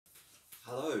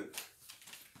Hello!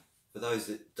 For those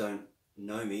that don't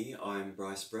know me, I'm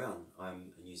Bryce Brown.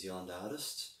 I'm a New Zealand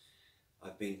artist.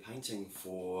 I've been painting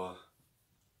for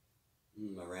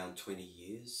around 20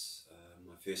 years.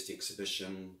 My first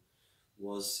exhibition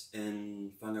was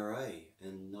in Whangarei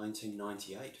in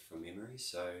 1998 from memory,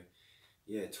 so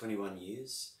yeah, 21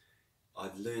 years.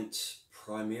 I've learnt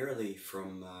primarily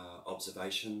from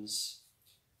observations,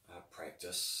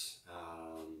 practice,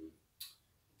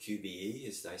 QBE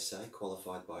as they say,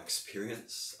 qualified by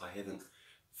experience. I haven't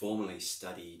formally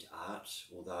studied art,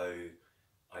 although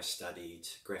I studied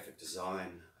graphic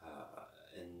design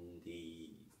in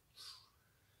the,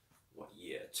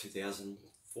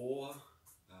 2004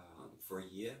 for a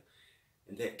year,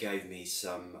 and that gave me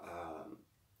some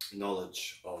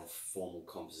knowledge of formal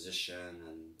composition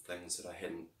and things that I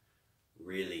hadn't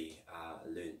really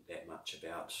learnt that much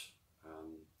about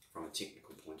from a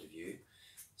technical point of view.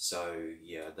 So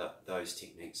yeah, those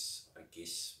techniques I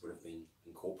guess would have been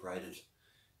incorporated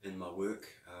in my work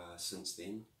since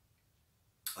then.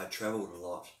 I travelled a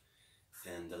lot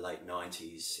in the late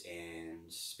 90s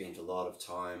and spent a lot of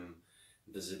time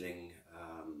visiting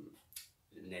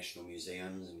national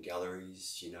museums and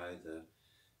galleries, you know, the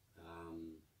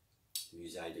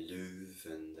Musée du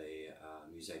Louvre and the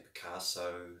Musée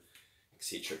Picasso,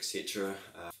 etc, etc.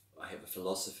 I have a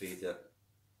philosophy that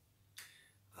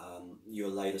your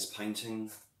latest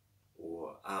painting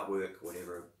or artwork,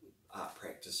 whatever art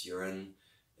practice you're in,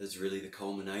 is really the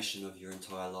culmination of your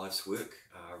entire life's work.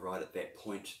 Right at that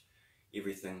point,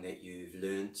 everything that you've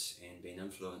learnt and been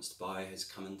influenced by has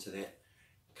come into that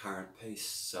current piece.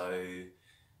 So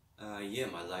yeah,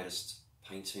 my latest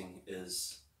painting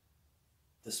is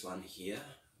this one here,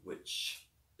 which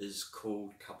is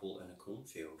called Couple in a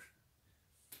Cornfield.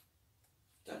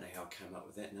 Don't know how I came up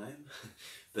with that name,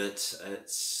 but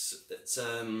it's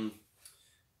a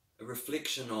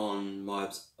reflection on my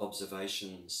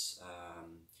observations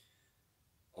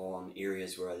on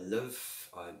areas where I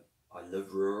live. I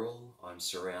live rural. I'm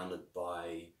surrounded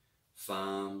by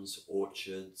farms,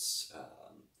 orchards.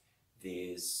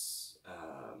 There's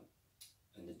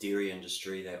in the dairy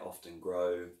industry they often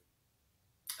grow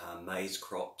maize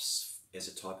crops as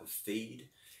a type of feed.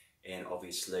 And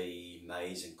obviously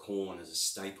maize and corn is a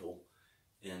staple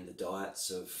in the diets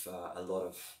of a lot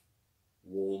of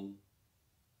warm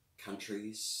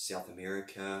countries, South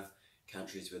America,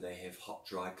 countries where they have hot,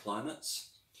 dry climates.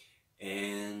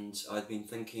 And I've been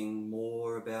thinking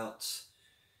more about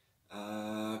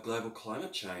global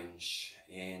climate change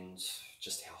and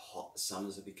just how hot the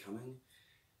summers are becoming.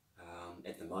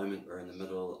 At the moment we're in the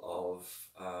middle of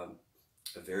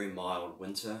a very mild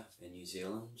winter in New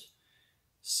Zealand.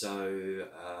 So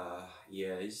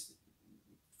yeah,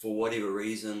 for whatever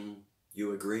reason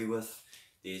you agree with,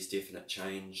 there's definite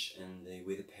change in the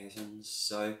weather patterns.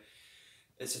 So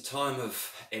it's a time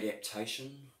of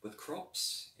adaptation with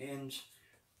crops, and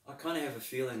I kind of have a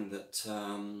feeling that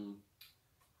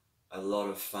a lot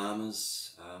of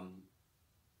farmers,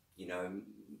 you know,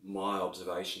 my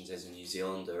observations as a New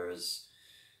Zealander is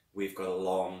we've got a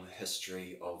long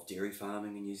history of dairy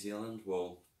farming in New Zealand.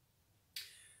 Well,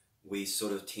 we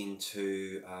sort of tend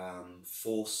to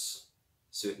force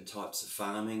certain types of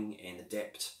farming and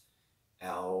adapt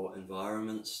our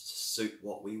environments to suit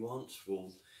what we want.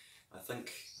 Well, I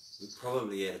think we're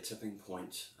probably at a tipping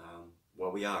point,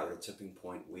 well, we are at a tipping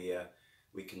point where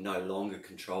we can no longer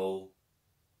control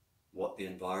what the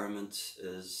environment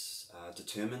is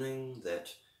determining,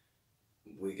 that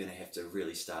we're going to have to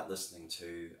really start listening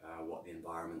to what the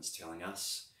environment's telling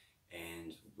us,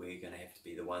 and we're going to have to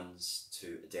be the ones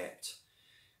to adapt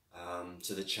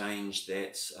to the change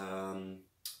that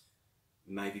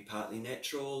may be partly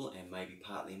natural and maybe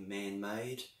partly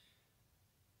man-made.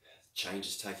 Change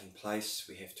is taking place,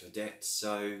 we have to adapt.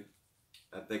 So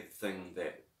a big thing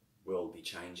that will be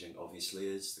changing obviously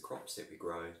is the crops that we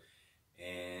grow,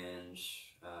 and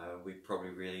we probably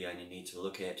really only need to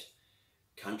look at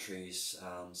countries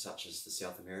such as the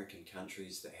South American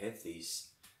countries that have these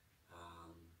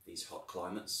hot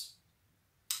climates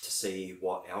to see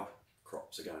what our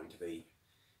crops are going to be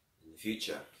in the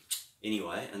future.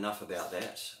 Anyway, enough about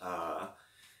that.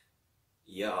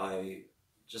 Yeah, I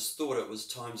just thought it was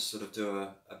time to sort of do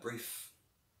a brief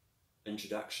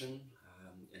introduction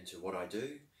into what I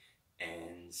do,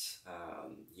 and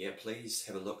yeah, please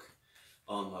have a look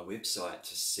on my website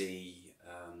to see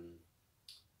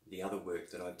the other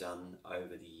work that I've done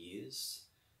over the years.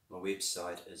 My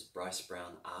website is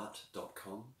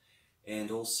brycebrownart.com,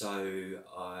 and also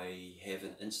I have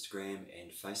an Instagram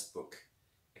and Facebook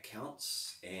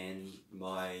accounts, and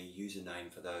my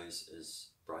username for those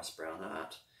is Bryce Brown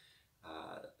Art.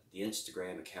 the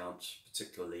Instagram account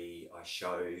particularly, I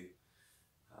show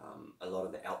a lot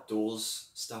of the outdoors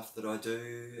stuff that I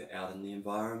do out in the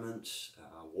environment,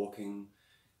 walking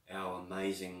our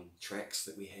amazing tracks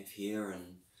that we have here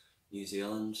in New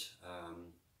Zealand.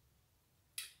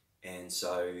 And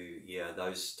so, yeah,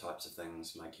 those types of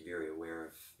things make you very aware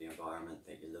of the environment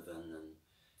that you live in and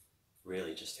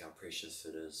really just how precious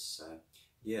it is. So,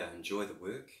 yeah, enjoy the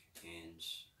work and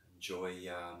enjoy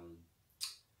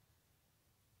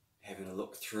having a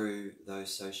look through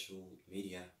those social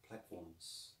media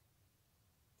platforms.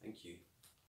 Thank you.